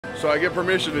So I get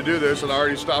permission to do this, and I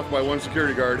already stopped by one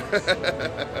security guard.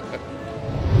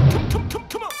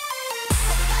 Come on.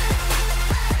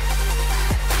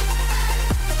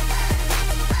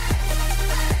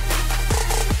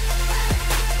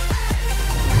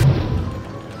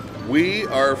 We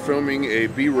are filming a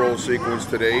B-roll sequence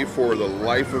today for the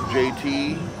Life of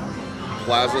JT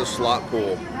Plaza slot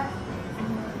pool.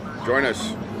 Join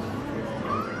us.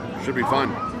 Should be fun.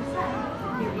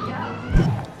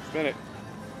 Spin it.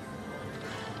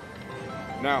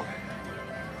 Now.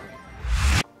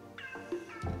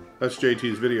 That's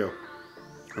JT's video.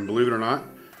 And believe it or not,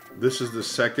 this is the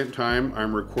second time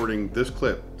I'm recording this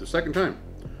clip. The second time.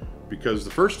 Because the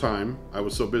first time I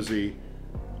was so busy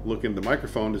looking at the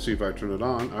microphone to see if I turned it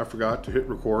on, I forgot to hit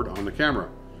record on the camera.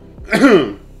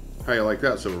 How you like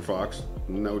that, Silverfox?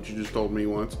 Isn't that what you just told me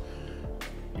once?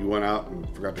 You went out and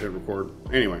forgot to hit record.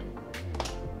 Anyway,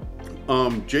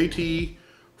 JT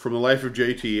from the Life of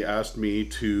JT asked me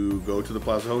to go to the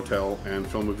Plaza Hotel and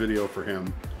film a video for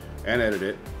him and edit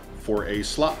it for a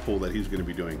slot pool that he's going to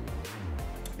be doing.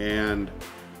 And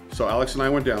so Alex and I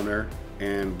went down there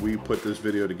and we put this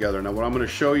video together. Now what I'm going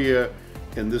to show you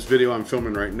in this video I'm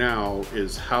filming right now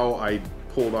is how I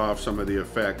pulled off some of the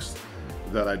effects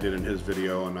that I did in his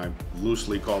video, and I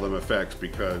loosely call them effects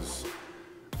because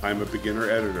I'm a beginner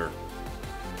editor.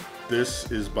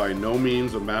 This is by no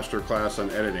means a master class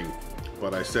on editing,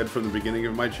 but I said from the beginning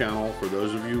of my channel, for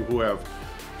those of you who have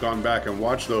gone back and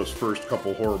watched those first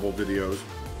couple horrible videos,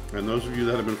 and those of you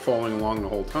that have been following along the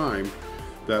whole time,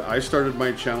 that I started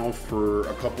my channel for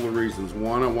a couple of reasons.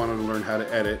 One, I wanted to learn how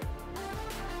to edit.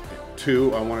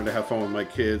 Two, I wanted to have fun with my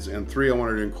kids. And three, I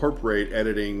wanted to incorporate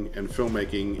editing and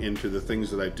filmmaking into the things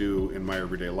that I do in my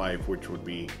everyday life, which would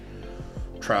be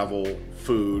travel,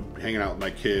 food, hanging out with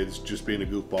my kids, just being a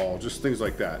goofball, just things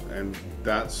like that. And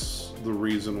that's the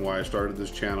reason why I started this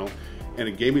channel. And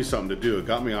it gave me something to do. It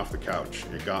got me off the couch.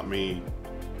 It got me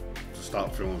to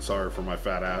stop feeling sorry for my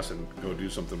fat ass and go do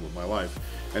something with my life.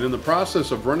 And in the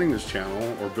process of running this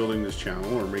channel or building this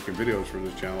channel or making videos for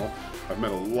this channel, I've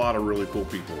met a lot of really cool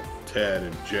people. Ted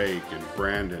and Jake and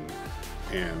Brandon,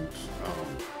 and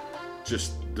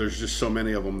there's just so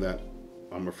many of them that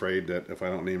I'm afraid that if I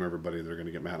don't name everybody, they're going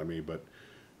to get mad at me. But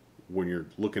when you're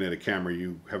looking at a camera,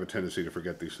 you have a tendency to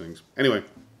forget these things. Anyway,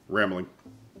 rambling.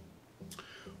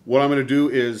 What I'm going to do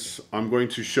is I'm going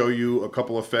to show you a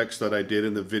couple effects that I did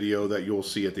in the video that you'll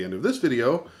see at the end of this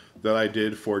video that I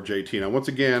did for JT. Now, once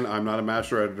again, I'm not a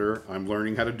master editor. I'm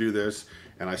learning how to do this.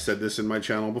 And I said this in my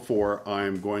channel before,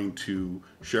 I'm going to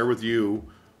share with you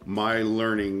my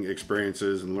learning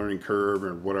experiences and learning curve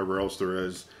and whatever else there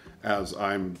is as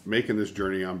I'm making this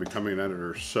journey on becoming an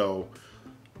editor. So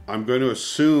I'm going to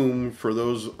assume for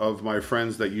those of my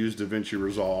friends that use Davinci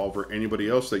Resolve or anybody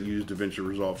else that use Davinci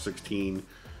Resolve 16,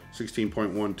 16.12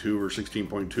 or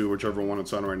 16.2, whichever one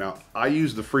it's on right now, I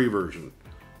use the free version.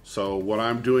 So what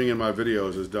I'm doing in my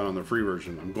videos is done on the free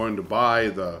version. I'm going to buy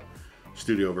the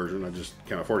studio version. I just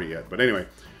can't afford it yet. But anyway,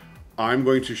 I'm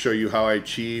going to show you how I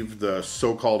achieve the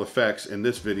so-called effects in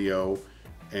this video,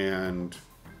 and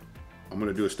I'm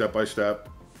going to do a step-by-step.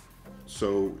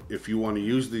 So if you want to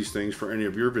use these things for any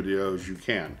of your videos, you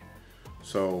can.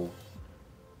 So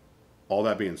all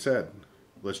that being said,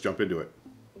 let's jump into it.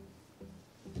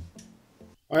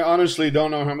 I honestly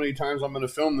don't know how many times I'm going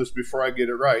to film this before I get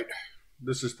it right.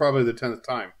 This is probably the 10th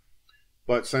time.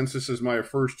 But since this is my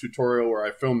first tutorial where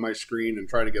I film my screen and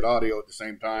try to get audio at the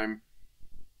same time,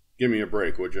 give me a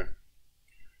break, would you?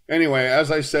 Anyway, as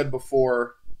I said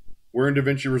before, we're in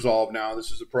Davinci Resolve now.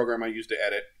 This is a program I use to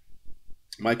edit.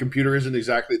 My computer isn't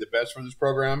exactly the best for this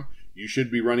program. You should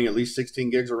be running at least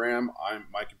 16 gigs of RAM.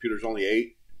 My computer's only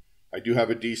 8. I do have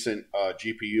a decent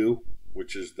GPU,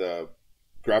 which is the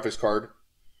graphics card.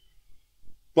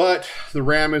 But the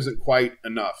RAM isn't quite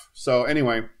enough. So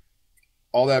anyway,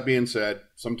 all that being said,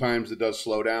 sometimes it does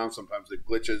slow down, sometimes it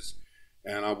glitches.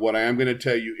 And what I am going to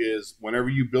tell you is whenever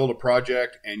you build a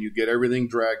project and you get everything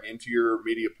dragged into your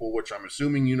media pool, which I'm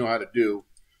assuming you know how to do,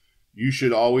 you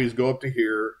should always go up to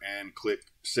here and click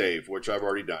save, which I've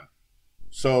already done.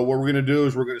 So what we're going to do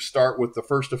is we're going to start with the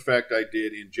first effect I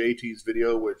did in JT's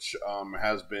video, which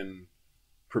has been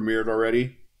premiered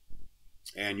already.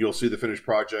 And you'll see the finished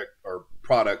project or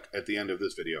product at the end of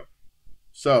this video.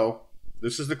 So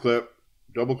this is the clip.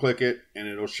 Double click it and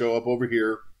it'll show up over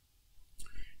here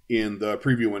in the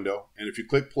preview window. And if you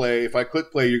click play, if I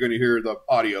click play, you're going to hear the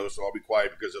audio, so I'll be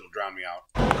quiet because it'll drown me out.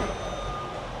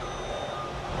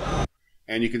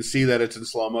 And you can see that it's in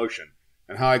slow motion.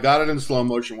 And how I got it in slow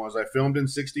motion was I filmed in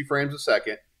 60 frames a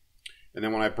second. And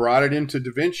then when I brought it into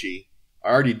Davinci, I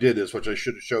already did this, which I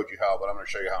should have showed you how, but I'm going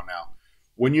to show you how now.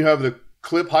 When you have the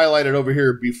clip highlighted over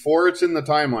here before it's in the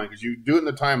timeline, because you do it in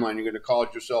the timeline, you're going to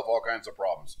cause yourself all kinds of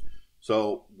problems.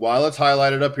 So while it's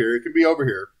highlighted up here, it can be over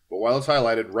here, but while it's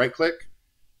highlighted, right click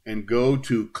and go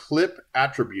to clip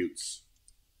attributes.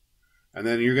 And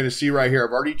then you're going to see right here,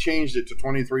 I've already changed it to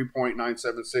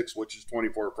 23.976, which is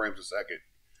 24 frames a second.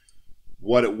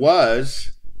 What it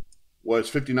was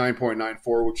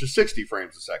 59.94, which is 60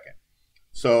 frames a second.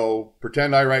 So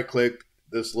pretend I right clicked,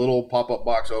 this little pop-up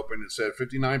box opened, it said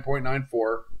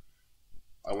 59.94.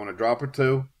 I want to drop it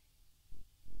to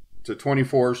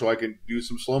 24 so I can do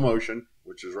some slow motion,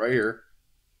 which is right here.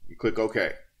 You click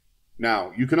OK.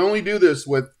 Now, you can only do this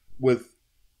with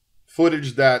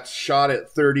footage that's shot at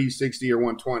 30, 60, or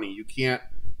 120. You can't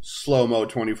slow-mo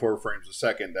 24 frames a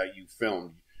second that you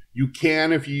filmed. You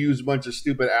can if you use a bunch of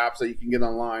stupid apps that you can get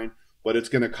online, but it's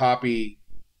going to copy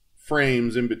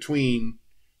frames in between,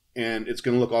 and it's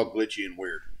going to look all glitchy and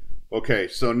weird. Okay,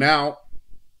 so now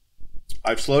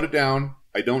I've slowed it down.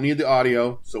 I don't need the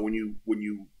audio, so when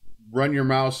you run your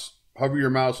mouse, hover your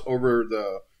mouse over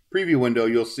the preview window,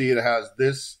 you'll see it has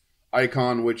this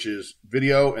icon, which is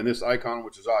video, and this icon,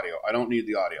 which is audio. I don't need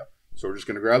the audio. So we're just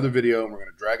going to grab the video, and we're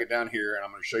going to drag it down here, and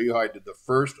I'm going to show you how I did the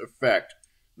first effect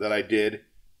that I did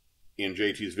in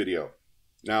JT's video.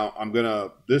 Now,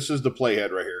 this is the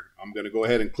playhead right here. I'm going to go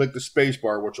ahead and click the space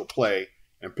bar, which will play,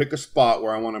 and pick a spot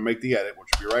where I want to make the edit, which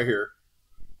will be right here.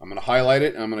 I'm going to highlight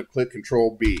it, and I'm going to click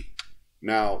Control B.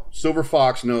 Now,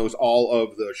 Silverfox knows all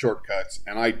of the shortcuts,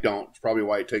 and I don't. It's probably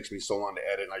why it takes me so long to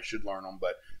edit, and I should learn them,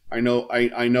 but I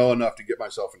know enough to get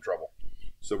myself in trouble.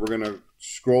 So we're going to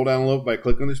scroll down a little by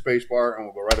clicking the space bar, and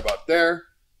we'll go right about there.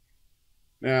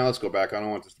 Now, let's go back. I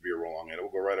don't want this to be a real long edit.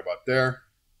 We'll go right about there.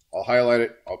 I'll highlight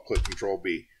it. I'll click Control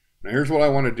B. Now, here's what I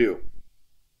want to do.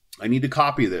 I need to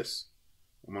copy this.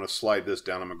 I'm going to slide this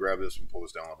down. I'm going to grab this and pull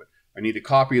this down a little bit. I need to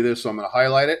copy this, so I'm going to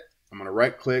highlight it. I'm going to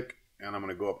right-click, and I'm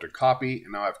going to go up to Copy,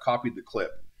 and now I've copied the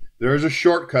clip. There is a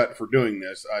shortcut for doing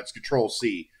this. It's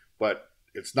Control-C, but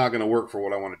it's not going to work for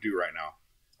what I want to do right now.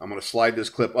 I'm going to slide this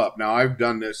clip up. Now, I've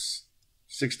done this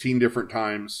 16 different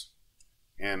times,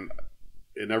 and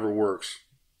it never works.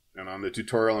 And on the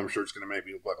tutorial, I'm sure it's going to make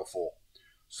me look like a fool.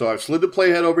 So I've slid the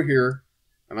playhead over here,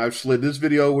 and I've slid this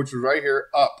video, which is right here,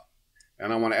 up.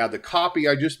 And I want to add the copy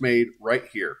I just made right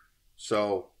here.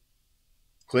 So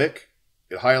click,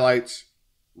 it highlights,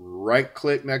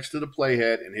 right-click next to the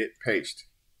playhead, and hit paste.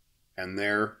 And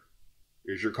there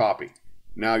is your copy.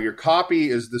 Now, your copy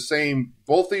is the same.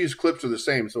 Both these clips are the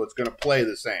same, so it's going to play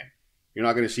the same. You're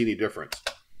not going to see any difference.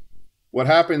 What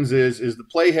happens is the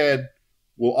playhead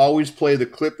will always play the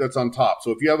clip that's on top.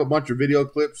 So if you have a bunch of video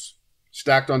clips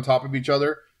stacked on top of each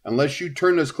other, unless you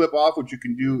turn this clip off, which you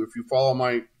can do if you follow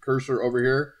my cursor over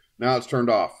here, now it's turned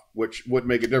off, which would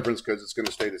make a difference because it's going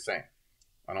to stay the same.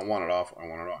 I don't want it off. I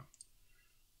want it on.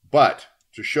 But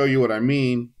to show you what I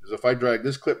mean is if I drag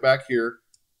this clip back here,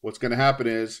 what's going to happen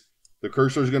is the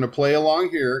cursor is going to play along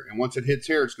here, and once it hits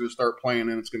here, it's going to start playing,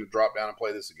 and it's going to drop down and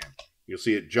play this again. You'll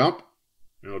see it jump,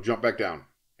 and it'll jump back down.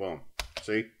 Boom.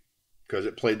 See? Because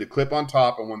it played the clip on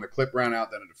top, and when the clip ran out,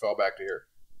 then it fell back to here.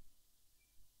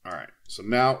 All right. So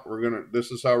now this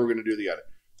is how we're going to do the edit.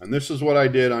 And this is what I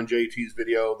did on JT's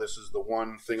video. This is the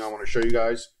one thing I want to show you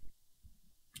guys.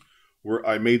 Where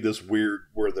I made this weird,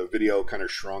 where the video kind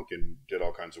of shrunk and did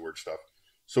all kinds of weird stuff.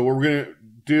 So what we're going to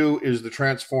do is the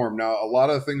transform. Now, a lot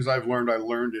of the things I learned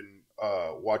in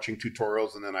watching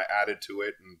tutorials, and then I added to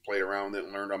it and played around with it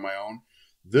and learned on my own.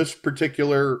 This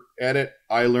particular edit,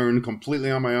 I learned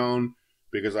completely on my own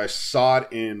because I saw it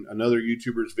in another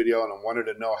YouTuber's video and I wanted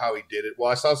to know how he did it.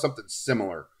 Well, I saw something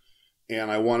similar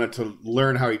and I wanted to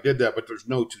learn how he did that, but there's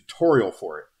no tutorial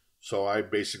for it. So I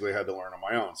basically had to learn on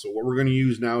my own. So what we're going to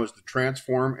use now is the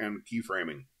transform and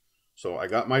keyframing. So I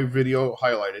got my video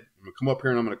highlighted. I'm going to come up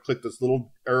here and I'm going to click this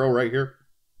little arrow right here.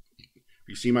 If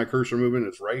you see my cursor moving,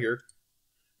 it's right here.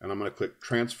 And I'm going to click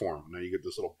transform. Now you get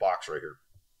this little box right here.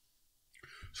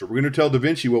 So we're going to tell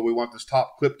Davinci what we want this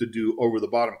top clip to do over the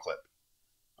bottom clip.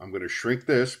 I'm going to shrink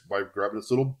this by grabbing this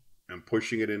little and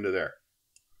pushing it into there.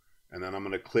 And then I'm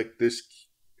going to click this.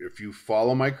 If you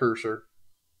follow my cursor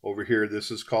over here,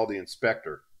 this is called the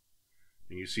inspector.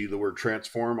 And you see the word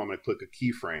transform. I'm going to click a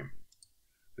keyframe.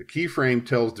 The keyframe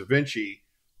tells Davinci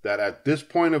that at this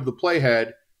point of the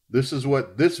playhead, this is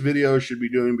what this video should be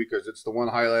doing because it's the one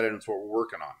highlighted and it's what we're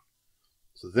working on.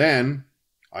 So then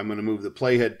I'm going to move the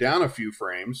playhead down a few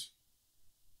frames.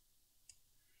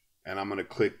 And I'm going to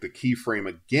click the keyframe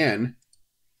again.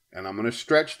 And I'm going to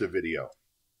stretch the video.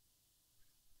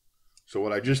 So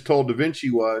what I just told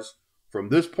Davinci was, from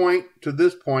this point to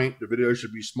this point, the video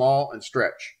should be small and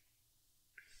stretch.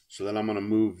 So then I'm going to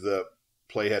move the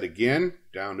playhead again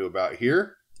down to about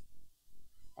here.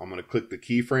 I'm going to click the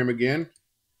keyframe again,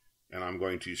 and I'm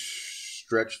going to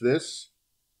stretch this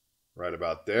right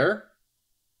about there.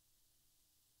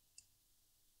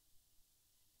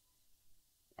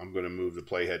 I'm going to move the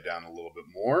playhead down a little bit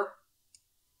more.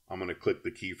 I'm going to click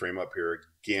the keyframe up here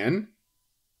again,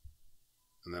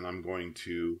 and then I'm going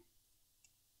to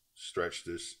stretch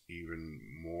this even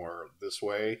more this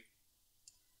way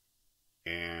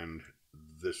and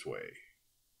this way.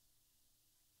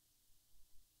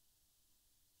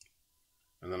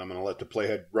 And then I'm going to let the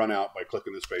playhead run out by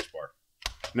clicking the spacebar.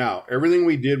 Now, everything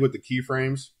we did with the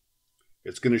keyframes,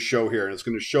 it's going to show here, and it's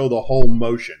going to show the whole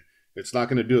motion. It's not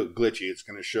going to do it glitchy. It's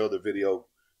going to show the video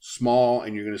small,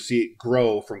 and you're going to see it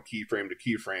grow from keyframe to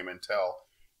keyframe until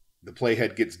the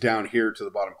playhead gets down here to the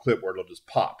bottom clip where it'll just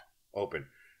pop open.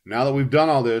 Now that we've done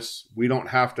all this, we don't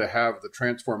have to have the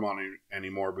transform on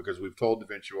anymore because we've told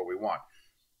Davinci what we want.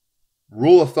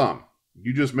 Rule of thumb,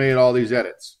 you just made all these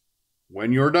edits.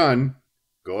 When you're done,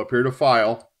 go up here to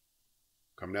File,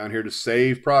 come down here to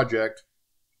Save Project,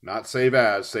 not Save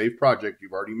As, Save Project.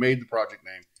 You've already made the project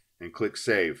name, and click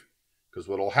Save. Because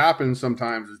what will happen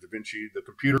sometimes is Davinci,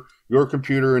 your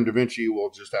computer and Davinci will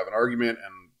just have an argument,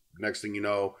 and next thing you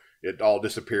know, it all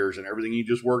disappears, and everything you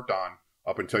just worked on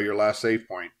up until your last save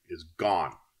point is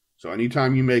gone. So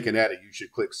anytime you make an edit, you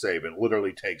should click Save. It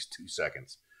literally takes 2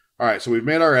 seconds. All right, so we've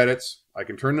made our edits. I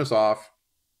can turn this off,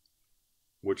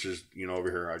 which is, over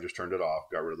here. I just turned it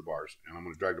off, got rid of the bars. And I'm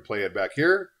going to drag the playhead back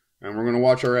here, and we're going to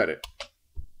watch our edit.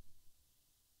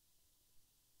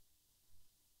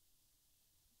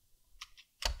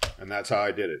 And that's how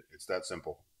I did it. It's that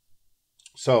simple.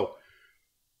 So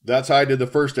that's how I did the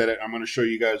first edit. I'm going to show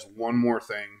you guys one more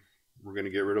thing. We're going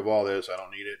to get rid of all this. I don't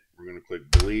need it. We're going to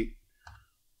click Delete.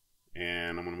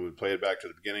 And I'm going to move the playhead back to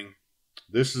the beginning.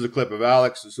 This is a clip of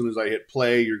Alex. As soon as I hit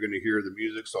play, you're going to hear the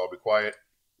music, so I'll be quiet.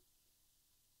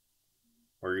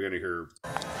 Or you're going to hear...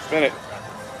 Spin it.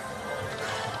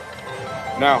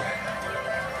 Now.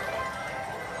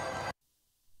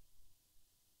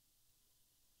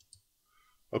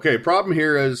 Okay, problem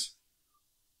here is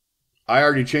I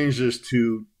already changed this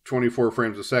to 24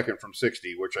 frames a second from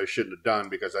 60, which I shouldn't have done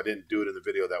because I didn't do it in the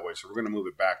video that way. So we're going to move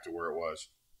it back to where it was.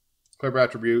 Clip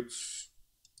attributes.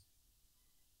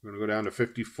 I'm going to go down to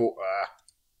 54.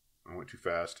 I went too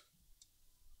fast.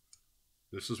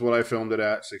 This is what I filmed it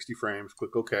at, 60 frames.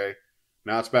 Click OK.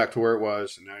 Now it's back to where it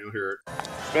was, and now you'll hear it.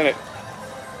 Spin it.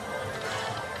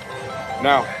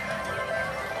 Now.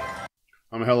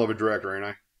 I'm a hell of a director, ain't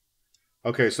I?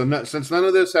 Okay, so since none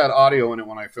of this had audio in it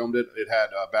when I filmed it, it had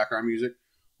background music.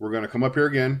 We're going to come up here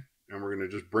again, and we're going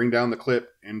to just bring down the clip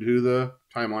into the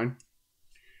timeline.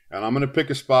 And I'm going to pick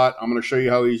a spot. I'm going to show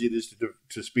you how easy it is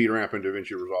to speed ramp in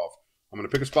Davinci Resolve. I'm going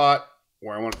to pick a spot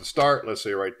where I want it to start. Let's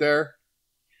say right there.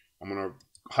 I'm going to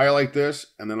highlight this,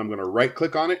 and then I'm going to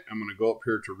right-click on it. I'm going to go up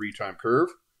here to Retime Curve.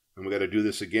 And we got to do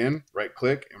this again.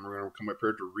 Right-click, and we're going to come up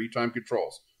here to Retime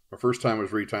Controls. The first time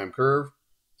was Retime Curve.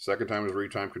 Second time was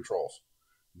Retime Controls.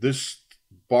 This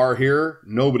bar here,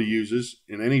 nobody uses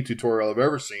in any tutorial I've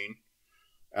ever seen,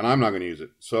 and I'm not going to use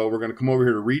it. So we're going to come over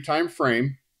here to Retime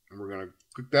Frame, and we're going to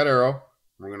click that arrow.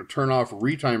 We're going to turn off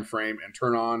Retime Frame and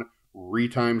turn on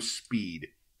Retime Speed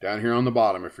down here on the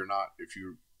bottom. If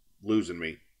you're losing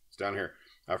me, it's down here.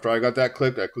 After I got that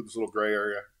clicked, I click this little gray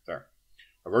area there.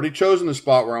 I've already chosen the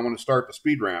spot where I want to start the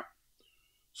speed ramp.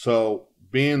 So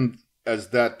being as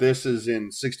that this is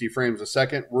in 60 frames a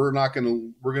second, we're going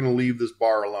to leave this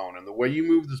bar alone. And the way you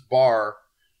move this bar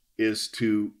is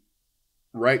to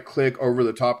right click over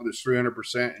the top of this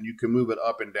 300%, and you can move it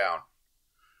up and down.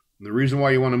 And the reason why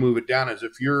you want to move it down is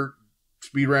if you're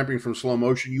speed ramping from slow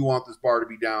motion, you want this bar to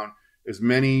be down as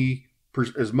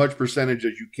much percentage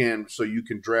as you can, so you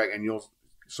can drag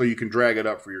it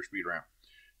up for your speed ramp.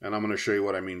 And I'm going to show you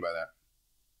what I mean by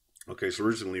that. Okay, so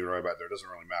we're just going to leave it right back there. It doesn't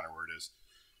really matter where it is.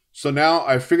 So now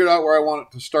I figured out where I want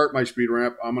it to start my speed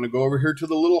ramp. I'm going to go over here to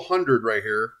the little 100 right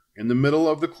here in the middle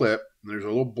of the clip. And there's a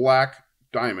little black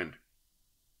diamond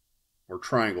or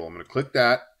triangle. I'm going to click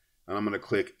that, and I'm going to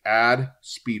click Add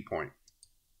Speed Point.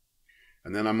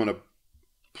 And then I'm going to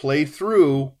play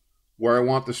through where I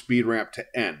want the speed ramp to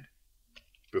end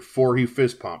before he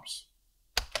fist pumps.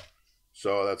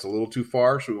 So that's a little too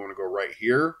far, so we want to go right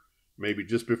here, maybe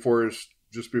just before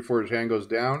his hand goes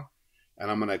down. And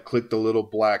I'm going to click the little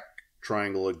black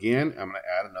triangle again. I'm going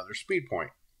to add another speed point.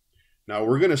 Now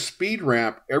we're going to speed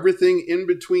ramp everything in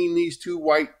between these two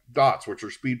white dots, which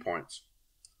are speed points.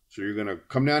 So you're going to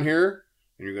come down here,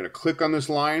 and you're going to click on this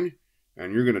line,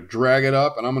 and you're going to drag it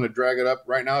up. And I'm going to drag it up.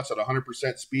 Right now it's at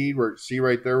 100% speed. See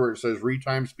right there where it says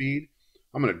Retime Speed.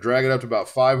 I'm going to drag it up to about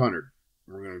 500.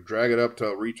 We're going to drag it up to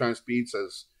Retime Speed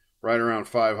says right around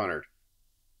 500.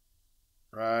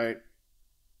 Right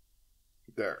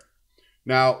there.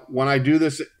 Now, when I do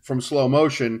this from slow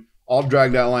motion, I'll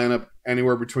drag that line up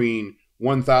anywhere between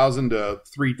 1,000 to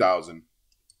 3,000.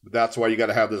 But that's why you got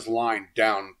to have this line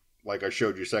down like I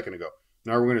showed you a second ago.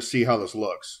 Now we're going to see how this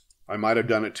looks. I might have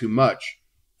done it too much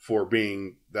for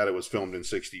being that it was filmed in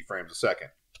 60 frames a second.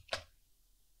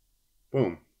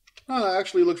 Boom. Oh, that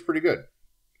actually looks pretty good.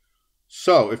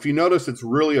 So if you notice, it's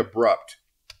really abrupt.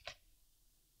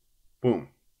 Boom.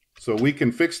 So we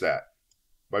can fix that.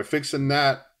 By fixing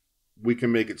that, we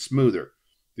can make it smoother.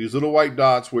 These little white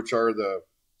dots, which are the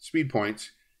speed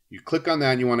points, you click on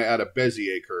that and you want to add a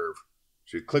Bezier curve.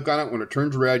 So you click on it. When it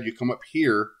turns red, you come up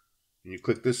here and you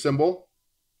click this symbol.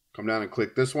 Come down and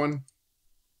click this one.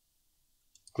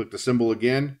 Click the symbol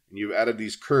again, and you've added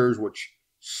these curves which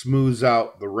smooths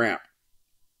out the ramp.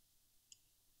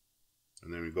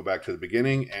 And then we go back to the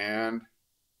beginning and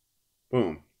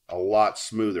boom, a lot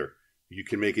smoother. You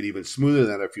can make it even smoother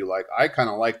than that if you like. I kind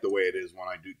of like the way it is when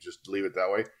I do just leave it that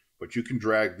way. But you can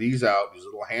drag these out, these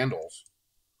little handles,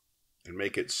 and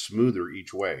make it smoother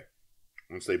each way.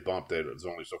 Once they bump, there's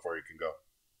only so far you can go.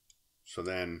 So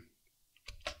then,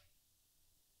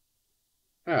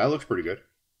 yeah, that looks pretty good.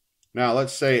 Now,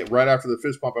 let's say right after the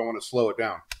fist pump, I want to slow it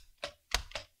down.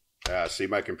 See,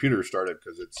 my computer started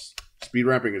because it's speed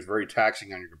ramping is very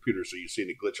taxing on your computer, so you see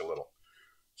it glitch a little.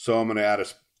 So I'm going to add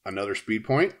another speed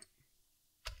point.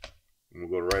 And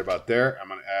we'll go right about there. I'm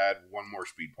going to add one more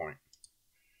speed point.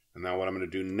 And now what I'm going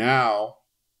to do now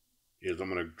is I'm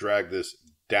going to drag this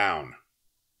down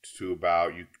to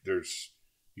about,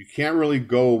 you can't really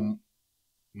go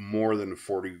more than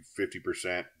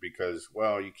 40-50% because,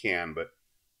 well, you can, but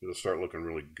it'll start looking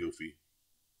really goofy.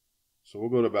 So we'll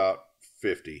go to about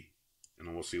 50, and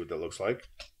then we'll see what that looks like.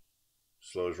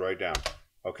 Slows right down.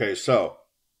 Okay, so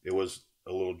it was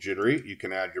a little jittery. You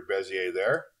can add your Bezier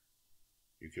there.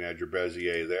 You can add your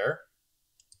Bezier there.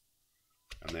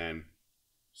 And then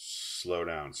slow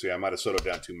down. See, I might have slowed it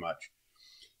down too much.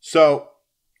 So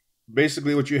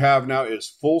basically what you have now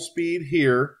is full speed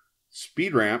here,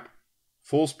 speed ramp,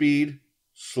 full speed,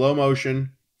 slow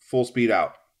motion, full speed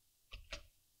out.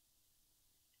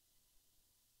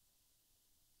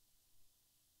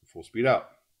 Full speed out.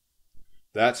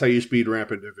 That's how you speed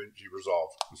ramp in Davinci Resolve.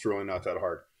 It's really not that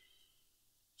hard.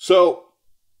 So,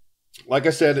 like I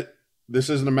said, this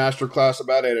isn't a master class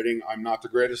about editing. I'm not the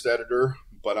greatest editor,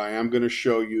 but I am going to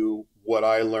show you what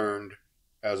I learned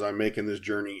as I'm making this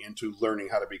journey into learning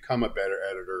how to become a better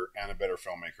editor and a better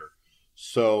filmmaker.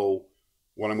 So,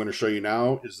 what I'm going to show you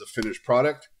now is the finished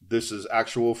product. This is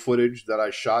actual footage that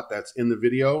I shot that's in the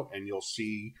video, and you'll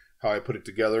see how I put it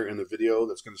together in the video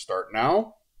that's going to start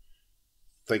now.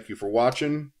 Thank you for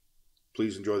watching.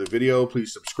 Please enjoy the video.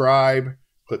 Please subscribe.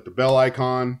 Click the bell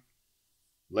icon.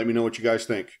 Let me know what you guys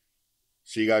think.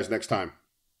 See you guys next time.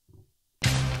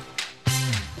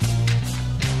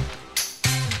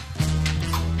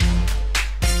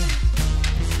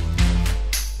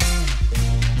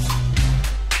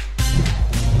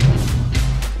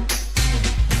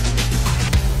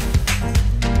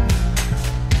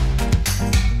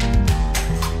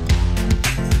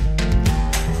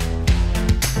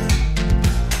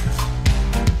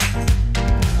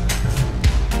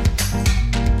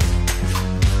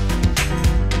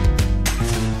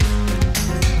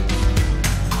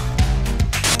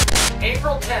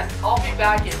 April 10th, I'll be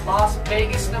back in Las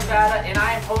Vegas, Nevada, and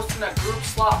I am hosting a group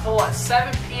slot pull at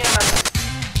 7 p.m.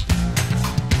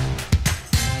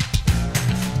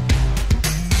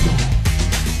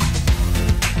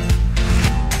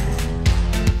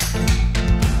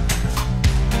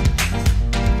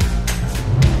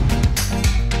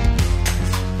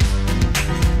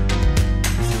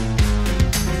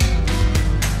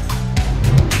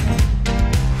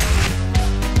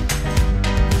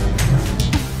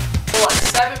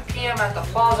 at the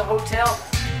Plaza Hotel.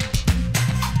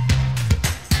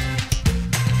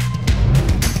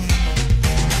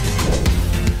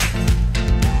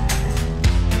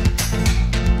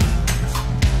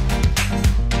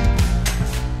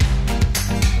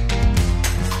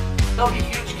 There'll be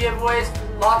huge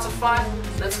giveaways, lots of fun.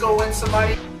 Let's go win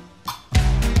somebody.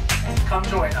 Come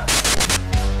join us.